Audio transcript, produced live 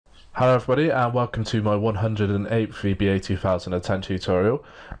Hello everybody and welcome to my 108th VBA 2010 tutorial,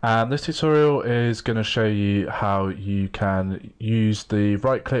 and this tutorial is going to show you how you can use the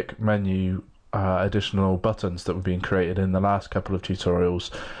right click menu additional buttons that were being created in the last couple of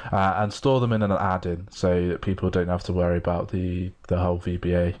tutorials and store them in an add-in so that people don't have to worry about the whole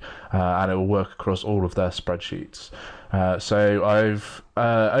VBA, and it will work across all of their spreadsheets. So I've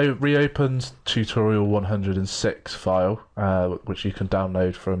reopened tutorial 106 file, which you can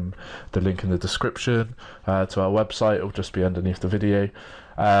download from the link in the description to our website. It will just be underneath the video.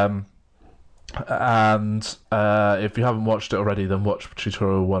 If you haven't watched it already, then watch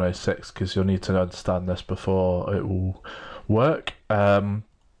tutorial 106 because you'll need to understand this before it will work. And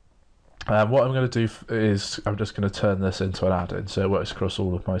what I'm going to do is I'm just going to turn this into an add-in so it works across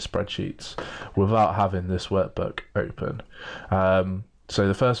all of my spreadsheets without having this workbook open. So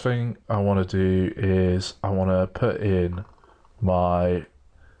the first thing I want to do is I want to put in my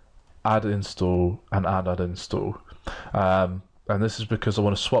add install and add install. And this is because I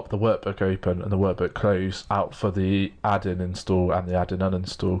want to swap the workbook open and the workbook close out for the add-in install and the add-in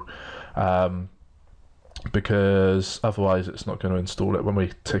uninstall, because otherwise it's not going to install it when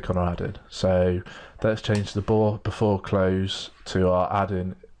we tick on our add-in. So let's change the before close to our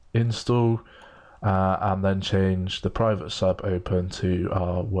add-in install, and then change the private sub open to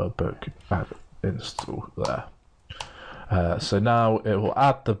our workbook add install there. So now it will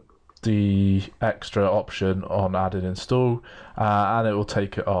add the extra option on add-in install, and it will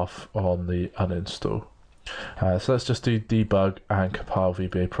take it off on the uninstall. So let's just do debug and compile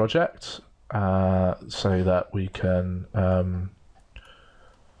VBA project so that we can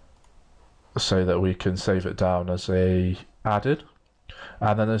save it down as a add-in,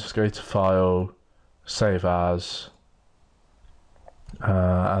 and then let's just go to file, save as,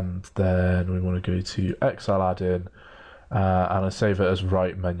 and then we want to go to Excel add-in, and I save it as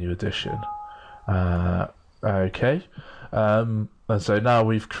right menu addition. Okay, and so now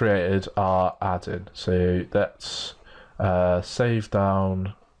we've created our add-in. So let's save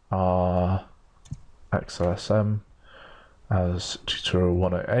down our XLSM as tutorial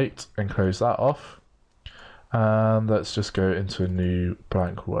 108 and close that off. And let's just go into a new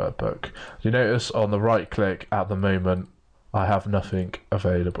blank workbook. You notice on the right click at the moment I have nothing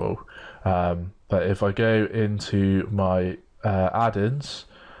available, but if I go into my add-ins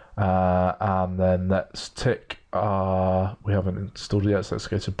and then let's tick we haven't installed it yet, so let's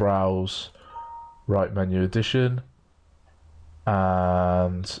go to browse, right menu addition,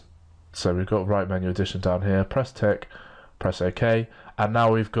 and so we've got right menu addition down here, press tick, press OK, and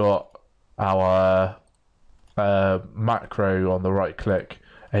now we've got our macro on the right click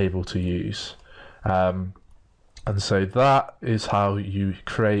able to use. And so that is how you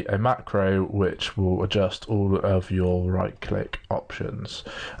create a macro which will adjust all of your right click options.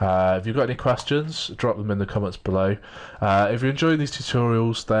 If you've got any questions, drop them in the comments below. If you're enjoying these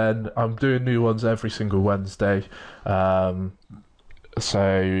tutorials, then I'm doing new ones every single Wednesday.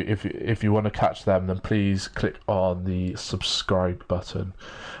 So if you want to catch them, then please click on the subscribe button.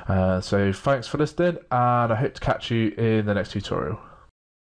 So thanks for listening, and I hope to catch you in the next tutorial.